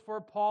Lord is for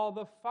Paul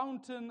the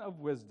fountain of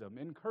wisdom,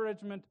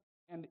 encouragement,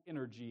 and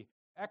energy,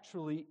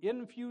 actually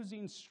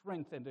infusing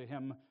strength into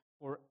him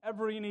for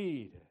every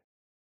need.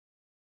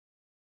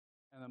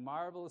 And the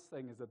marvelous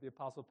thing is that the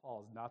Apostle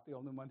Paul is not the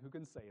only one who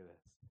can say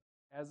this.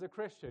 As a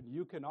Christian,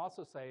 you can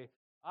also say,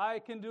 I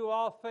can do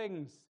all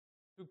things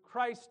through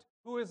Christ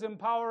who is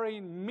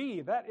empowering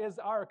me. That is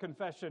our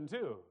confession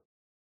too.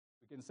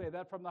 We can say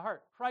that from the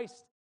heart.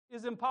 Christ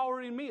is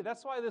empowering me.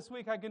 That's why this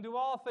week I can do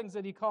all things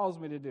that he calls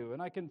me to do,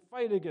 and I can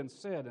fight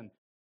against sin and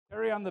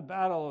carry on the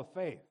battle of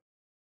faith.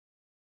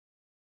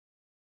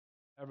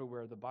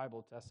 Everywhere the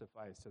Bible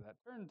testifies to that.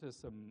 Turn to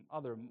some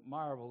other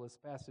marvelous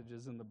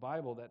passages in the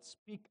Bible that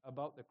speak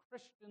about the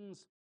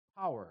Christian's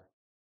power.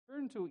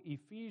 Turn to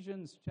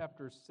Ephesians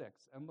chapter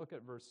 6 and look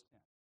at verse 10.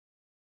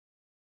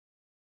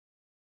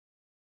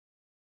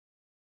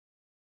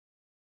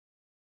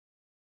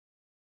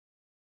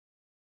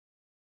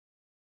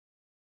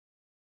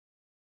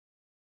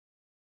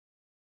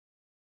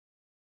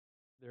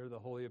 There the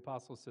Holy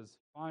Apostle says,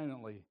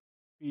 finally,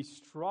 be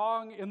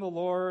strong in the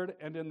Lord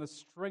and in the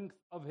strength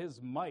of his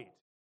might.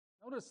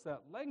 Notice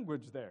that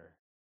language there.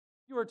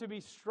 You are to be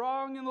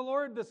strong in the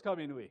Lord this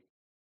coming week.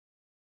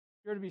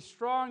 You're to be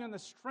strong in the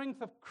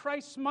strength of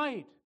Christ's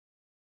might.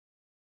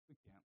 We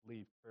can't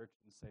leave church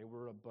and say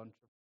we're a bunch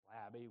of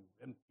flabby,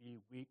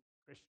 wimpy, weak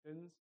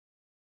Christians.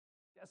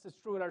 Yes, it's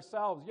true in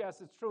ourselves. Yes,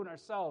 it's true in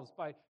ourselves.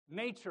 By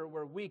nature,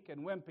 we're weak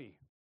and wimpy.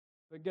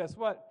 But guess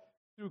what?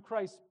 Through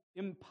Christ's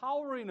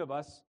empowering of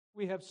us,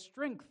 we have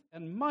strength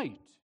and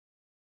might.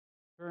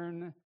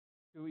 Turn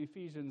to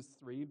Ephesians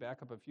 3,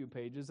 back up a few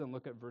pages, and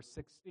look at verse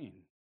 16.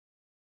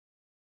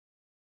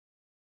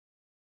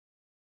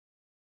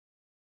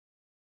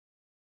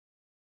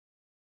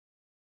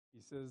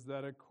 He says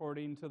that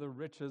according to the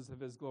riches of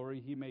his glory,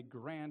 he may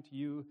grant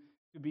you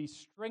to be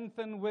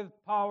strengthened with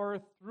power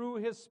through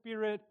his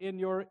Spirit in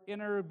your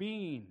inner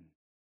being.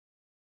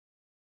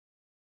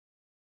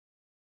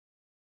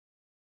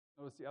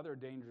 Notice the other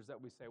dangers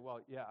that we say, well,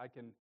 yeah, I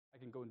can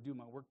go and do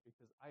my work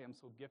because I am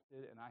so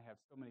gifted and I have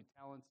so many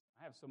talents,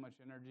 I have so much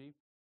energy.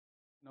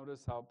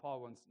 Notice how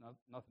Paul wants none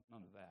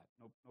of that.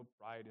 No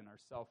pride in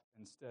ourselves.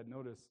 Instead,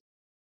 notice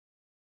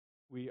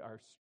we are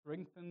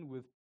strengthened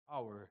with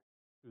power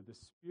through the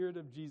Spirit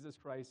of Jesus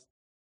Christ.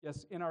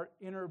 Yes, in our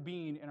inner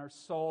being, in our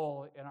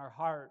soul, in our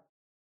heart.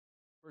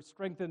 We're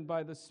strengthened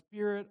by the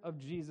Spirit of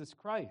Jesus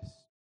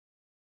Christ.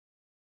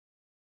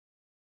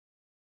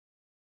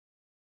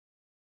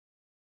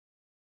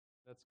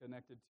 That's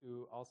connected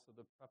to also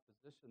the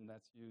preposition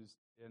that's used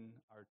in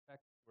our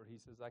text where he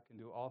says, I can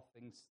do all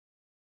things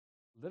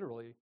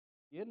literally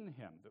in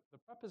him. The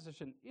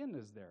preposition in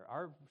is there.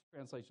 Our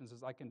translation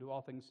says, I can do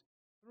all things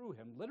through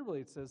him. Literally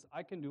it says,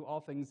 I can do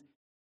all things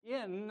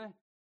in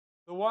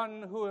the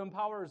one who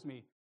empowers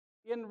me,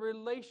 in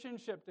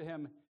relationship to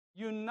him,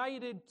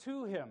 united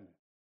to him,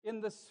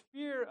 in the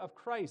sphere of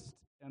Christ.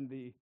 And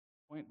the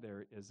point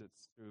there is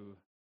it's through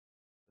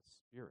the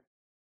Spirit.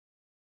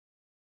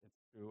 It's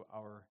through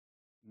our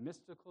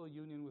mystical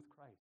union with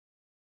Christ.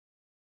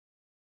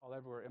 Paul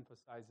everywhere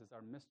emphasizes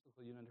our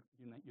mystical union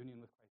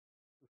with Christ.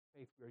 Through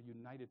faith, we are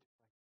united to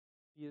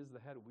Christ. He is the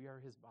head. We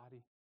are his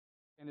body.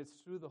 And it's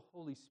through the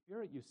Holy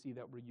Spirit, you see,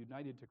 that we're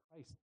united to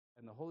Christ.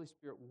 And the Holy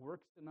Spirit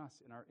works in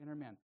us, in our inner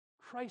man.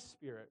 Christ's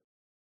Spirit,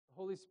 the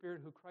Holy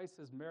Spirit who Christ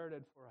has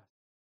merited for us.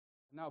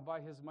 And now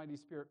by his mighty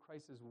Spirit,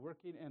 Christ is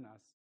working in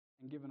us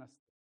and giving us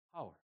the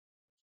power,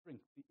 the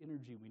strength, the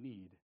energy we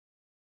need to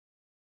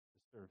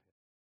serve him.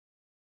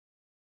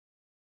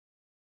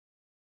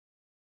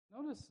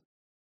 Notice,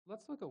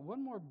 let's look at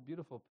one more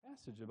beautiful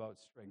passage about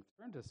strength.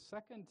 Turn to 2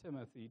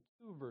 Timothy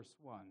 2, verse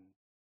 1.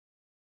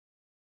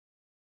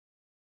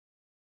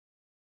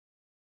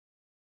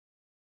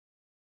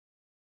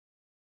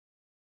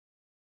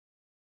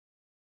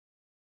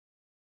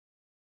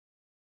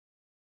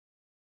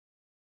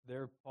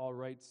 There, Paul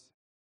writes,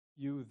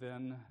 you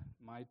then,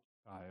 my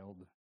child,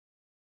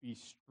 be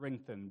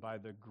strengthened by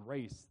the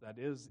grace that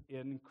is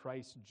in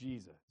Christ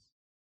Jesus.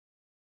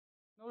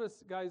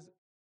 Notice, guys,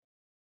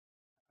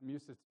 I'm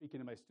used to speaking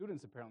to my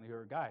students apparently who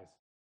are guys.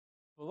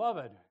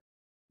 Beloved,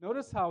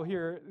 notice how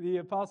here the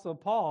Apostle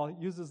Paul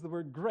uses the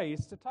word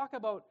grace to talk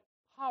about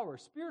power,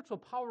 spiritual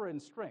power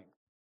and strength.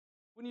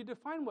 When you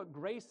define what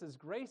grace is,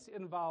 grace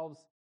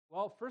involves,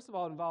 well, first of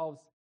all, involves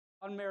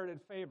unmerited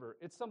favor.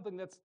 It's something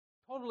that's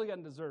totally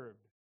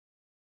undeserved.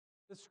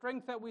 The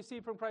strength that we see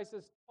from Christ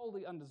is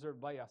totally undeserved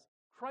by us.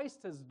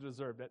 Christ has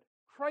deserved it.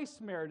 Christ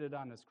merited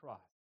on his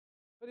cross.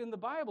 But in the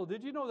Bible,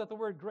 did you know that the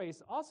word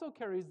grace also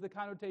carries the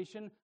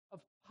connotation of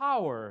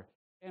power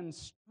and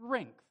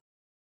strength?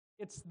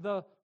 It's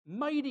the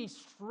mighty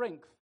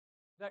strength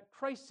that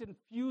Christ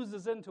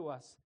infuses into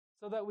us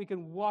so that we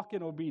can walk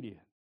in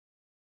obedience.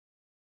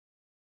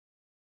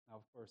 Now,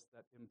 of course,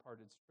 that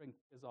imparted strength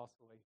is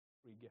also a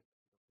free gift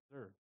to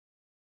deserve.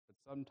 But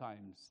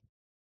sometimes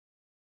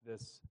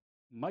this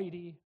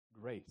mighty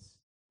grace,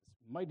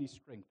 this mighty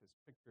strength is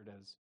pictured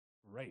as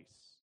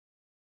grace.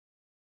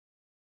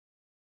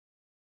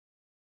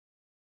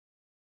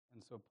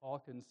 And so Paul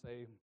can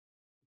say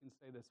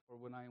this, for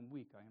when I am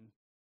weak, I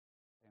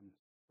am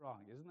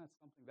strong. Isn't that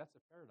something? That's a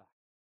paradox.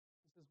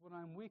 He says, when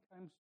I'm weak,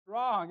 I'm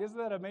strong. Isn't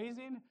that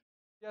amazing?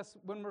 Yes,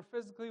 when we're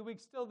physically weak,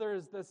 still there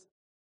is this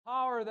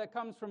power that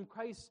comes from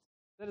Christ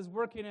that is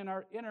working in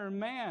our inner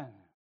man.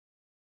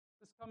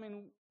 This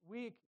coming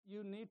week,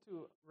 you need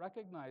to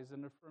recognize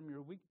and affirm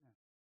your weakness.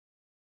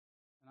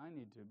 And I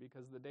need to,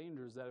 because the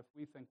danger is that if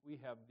we think we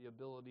have the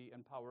ability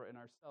and power in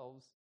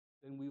ourselves,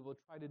 then we will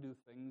try to do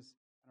things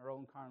in our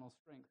own carnal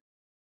strength.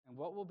 And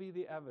what will be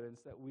the evidence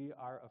that we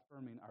are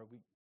affirming our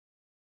weakness?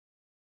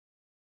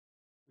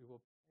 We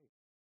will pray.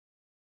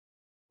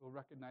 We'll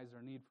recognize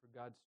our need for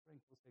God's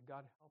strength. We'll say,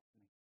 God, help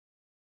me.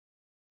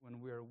 When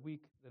we are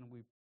weak, then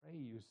we pray,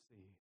 you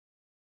see.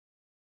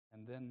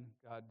 And then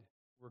God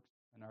works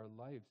in our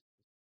lives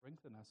to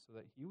strengthen us so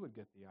that he would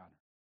get the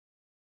honor.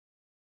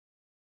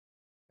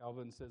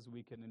 Calvin says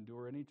we can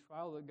endure any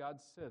trial that God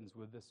sends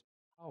with this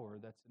power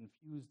that's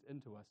infused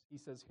into us. He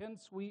says,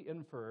 hence we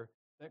infer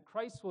that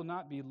Christ will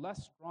not be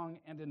less strong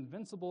and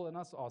invincible in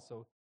us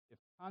also, if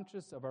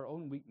conscious of our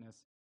own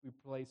weakness, we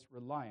place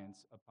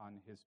reliance upon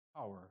his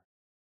power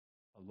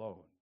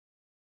alone.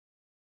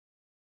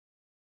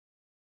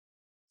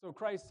 So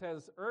Christ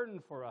has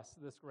earned for us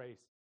this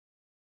grace.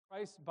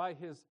 Christ, by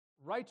his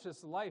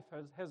righteous life,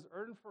 has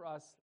earned for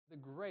us the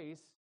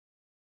grace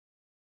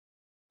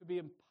to be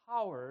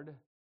empowered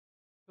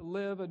to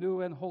live a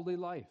new and holy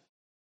life.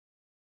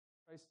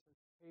 Christ has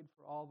paid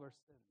for all of our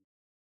sins.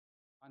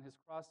 On his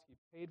cross, he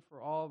paid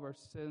for all of our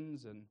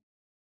sins, and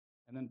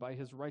then by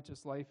his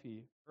righteous life,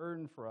 he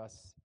earned for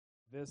us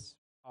this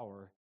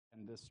power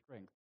and this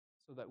strength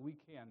so that we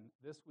can,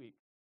 this week,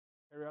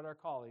 carry out our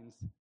callings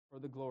for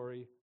the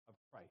glory of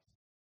Christ.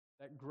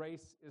 That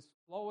grace is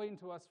flowing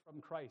to us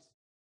from Christ,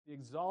 the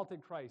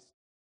exalted Christ,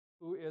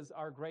 who is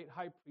our great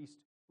high priest,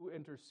 who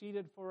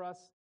interceded for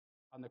us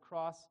on the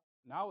cross,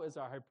 now is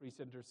our high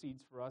priest,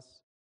 intercedes for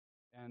us,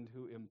 and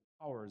who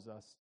empowers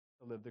us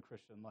to live the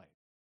Christian life.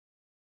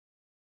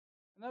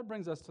 And that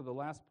brings us to the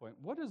last point.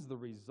 What is the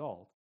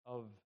result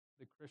of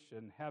the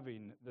Christian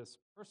having this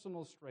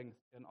personal strength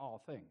in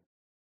all things?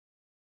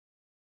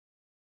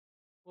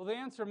 Well, the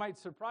answer might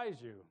surprise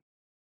you.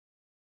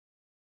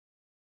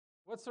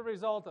 What's the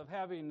result of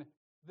having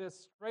this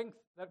strength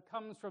that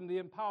comes from the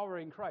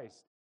empowering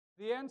Christ?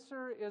 The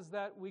answer is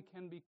that we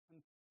can be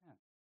content.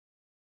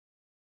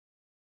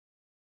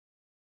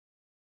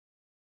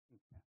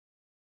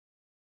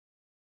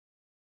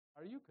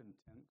 Are you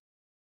content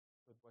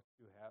with what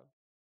you have?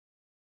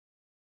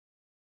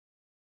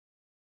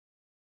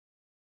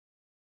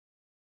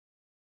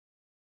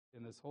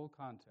 In this whole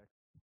context,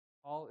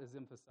 Paul is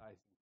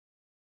emphasizing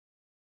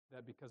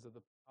that because of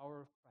the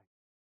power of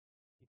Christ,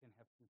 he can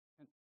have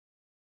contentment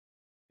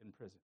in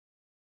prison.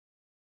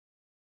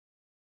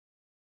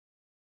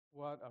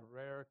 What a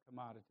rare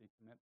commodity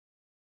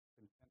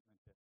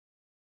contentment is.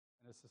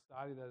 In a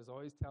society that is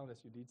always telling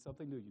us you need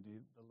something new, you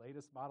need the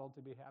latest model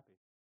to be happy.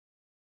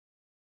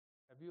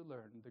 Have you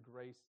learned the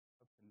grace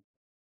of contentment?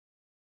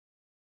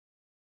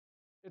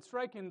 It's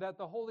striking that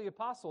the Holy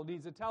Apostle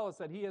needs to tell us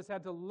that he has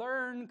had to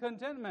learn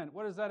contentment.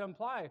 What does that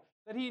imply?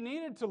 That he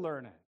needed to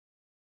learn it.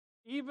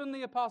 Even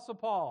the Apostle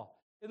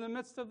Paul, in the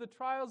midst of the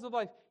trials of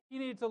life, he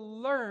needed to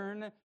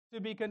learn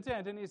to be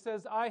content. And he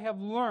says, I have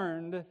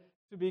learned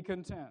to be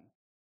content.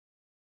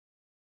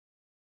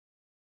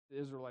 The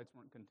Israelites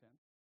weren't content.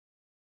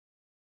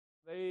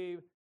 They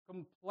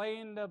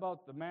complained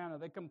about the manna.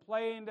 They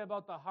complained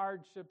about the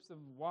hardships of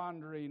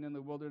wandering in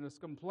the wilderness,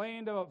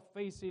 complained about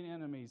facing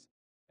enemies,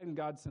 and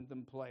God sent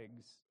them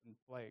plagues and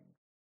plagues.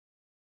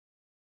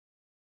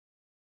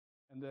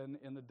 And then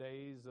in the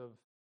days of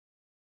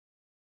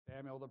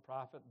Samuel the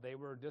prophet, they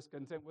were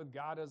discontent with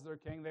God as their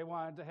king. They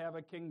wanted to have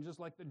a king just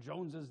like the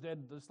Joneses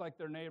did, just like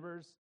their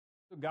neighbors.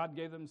 So God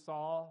gave them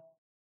Saul.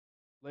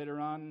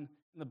 Later on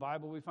in the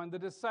Bible, we find the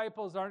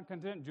disciples aren't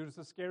content. Judas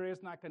Iscariot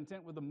is not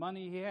content with the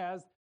money he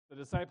has. The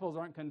disciples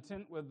aren't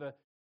content with the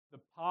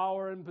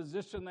power and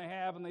position they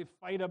have, and they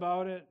fight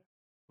about it.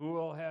 Who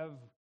will have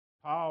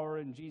power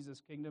in Jesus'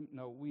 kingdom?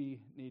 No,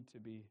 we need to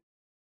be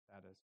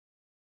satisfied.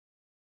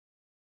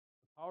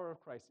 The power of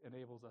Christ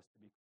enables us to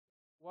be content.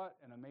 What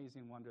an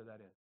amazing wonder that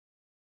is.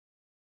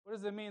 What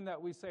does it mean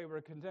that we say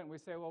we're content? We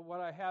say, well,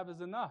 what I have is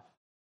enough.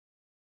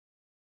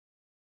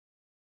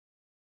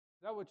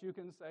 Is that what you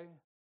can say?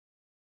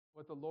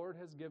 What the Lord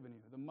has given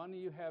you, the money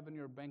you have in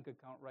your bank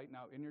account right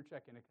now, in your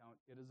checking account,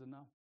 it is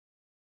enough.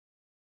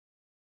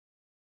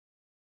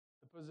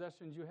 The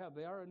possessions you have,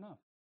 they are enough.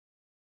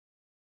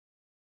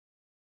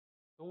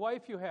 The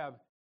wife you have,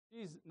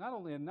 she's not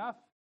only enough,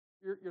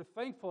 you're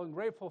thankful and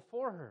grateful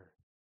for her.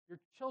 Your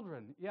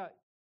children, yeah,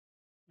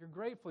 you're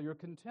grateful, you're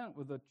content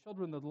with the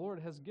children that the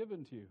Lord has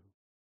given to you.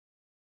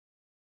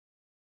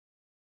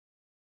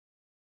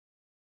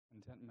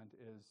 Contentment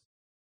is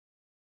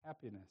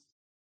happiness,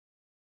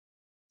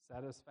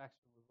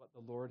 satisfaction with what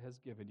the Lord has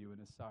given you in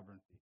His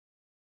sovereignty,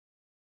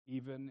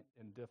 even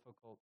in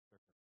difficult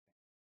circumstances.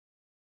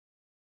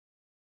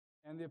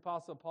 And the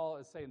Apostle Paul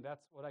is saying,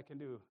 that's what I can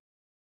do.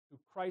 Through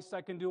Christ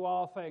I can do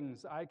all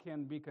things. I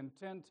can be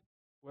content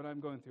when I'm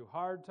going through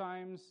hard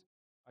times.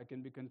 I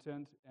can be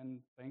content and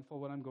thankful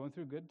when I'm going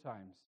through good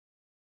times.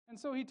 And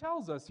so he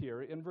tells us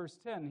here in verse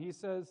 10, he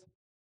says,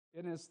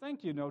 in his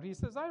thank you note, he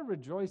says, I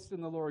rejoiced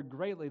in the Lord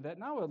greatly that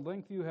now at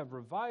length you have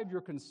revived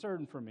your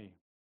concern for me.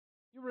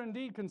 You were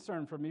indeed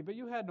concerned for me, but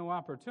you had no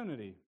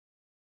opportunity.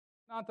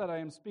 Not that I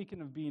am speaking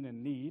of being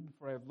in need,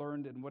 for I have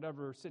learned in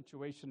whatever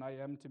situation I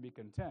am to be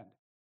content.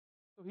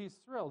 So he's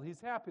thrilled. He's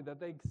happy that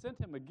they sent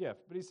him a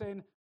gift. But he's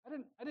saying,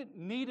 I didn't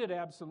need it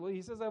absolutely.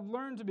 He says, I've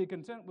learned to be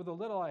content with the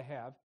little I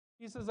have.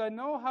 He says, I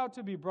know how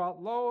to be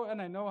brought low,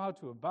 and I know how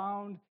to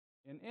abound.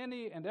 In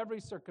any and every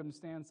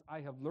circumstance,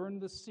 I have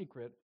learned the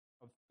secret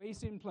of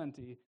facing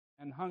plenty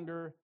and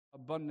hunger,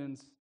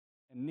 abundance,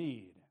 and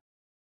need.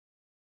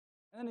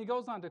 And then he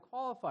goes on to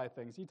qualify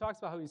things. He talks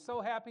about how he's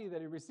so happy that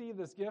he received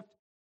this gift,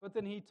 but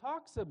then he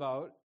talks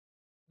about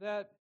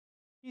that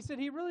he said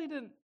he really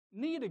didn't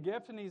need a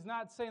gift, and he's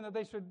not saying that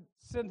they should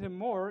send him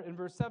more. In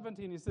verse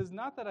 17, he says,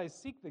 not that I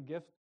seek the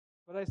gift,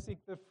 but I seek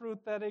the fruit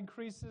that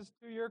increases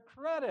to your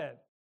credit.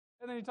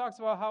 And then he talks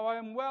about how I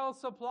am well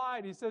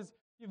supplied. He says,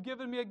 you've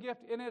given me a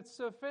gift and it's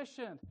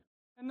sufficient.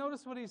 And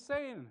notice what he's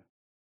saying.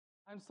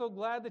 I'm so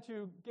glad that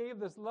you gave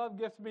this love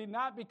gift to me,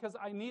 not because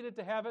I needed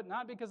to have it,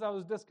 not because I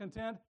was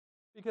discontent,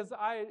 because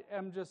I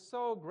am just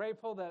so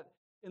grateful that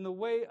in the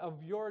way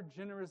of your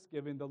generous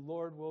giving, the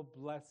Lord will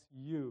bless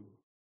you.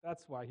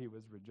 That's why he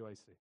was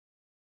rejoicing.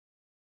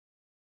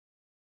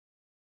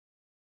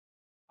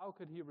 How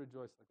could he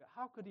rejoice like that?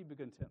 How could he be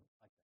content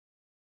like that?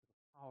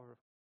 The power of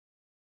God.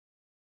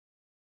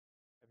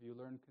 Have you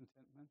learned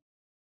contentment?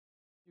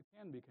 You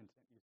can be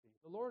content, you see.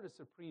 The Lord is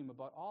supreme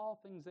about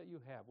all things that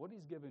you have, what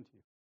he's given to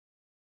you.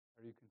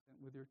 Are you content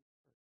with your church?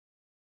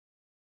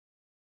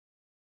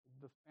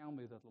 The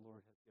family that the Lord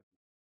has given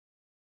you.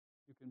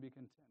 You can be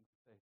content and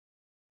say,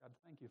 God,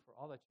 thank you for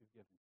all that you've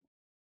given me.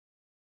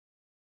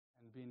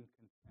 And being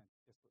content,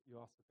 guess what you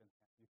also can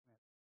have? You can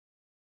have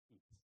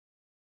peace.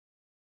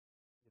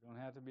 You don't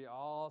have to be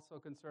all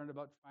so concerned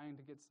about trying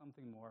to get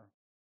something more.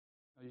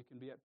 No, you can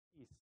be at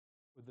peace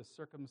with the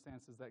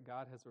circumstances that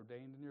God has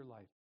ordained in your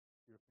life.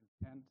 You're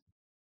content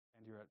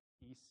and you're at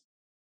peace.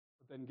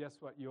 But then guess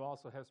what? You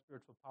also have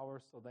spiritual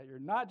power so that you're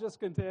not just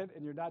content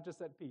and you're not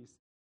just at peace,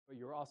 but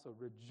you're also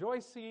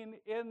rejoicing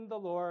in the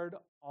Lord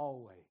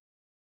always.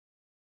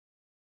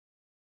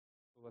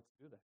 So let's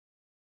do that.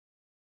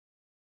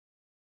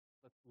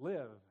 Let's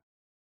live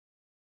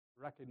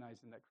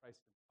recognizing that Christ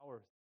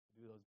empowers us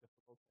to do those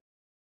difficult things.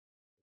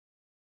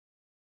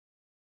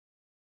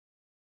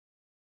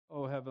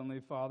 Oh, Heavenly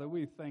Father,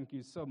 we thank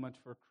you so much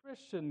for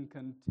Christian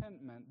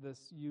contentment,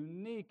 this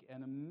unique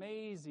and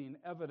amazing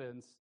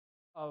evidence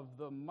of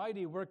the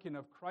mighty working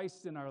of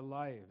Christ in our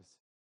lives.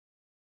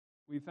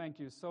 We thank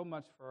you so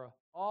much for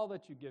all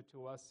that you give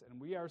to us, and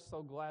we are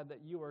so glad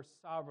that you are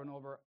sovereign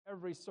over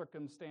every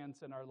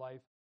circumstance in our life.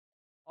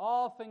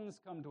 All things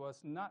come to us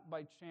not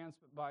by chance,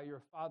 but by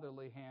your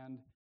fatherly hand,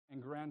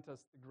 and grant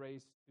us the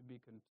grace to be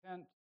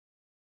content,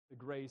 the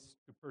grace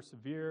to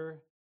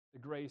persevere, the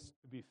grace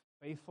to be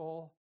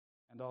faithful,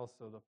 and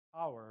also the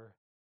power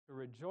to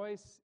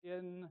rejoice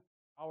in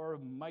our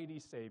mighty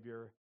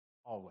Savior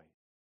always.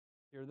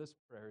 Hear this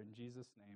prayer in Jesus' name.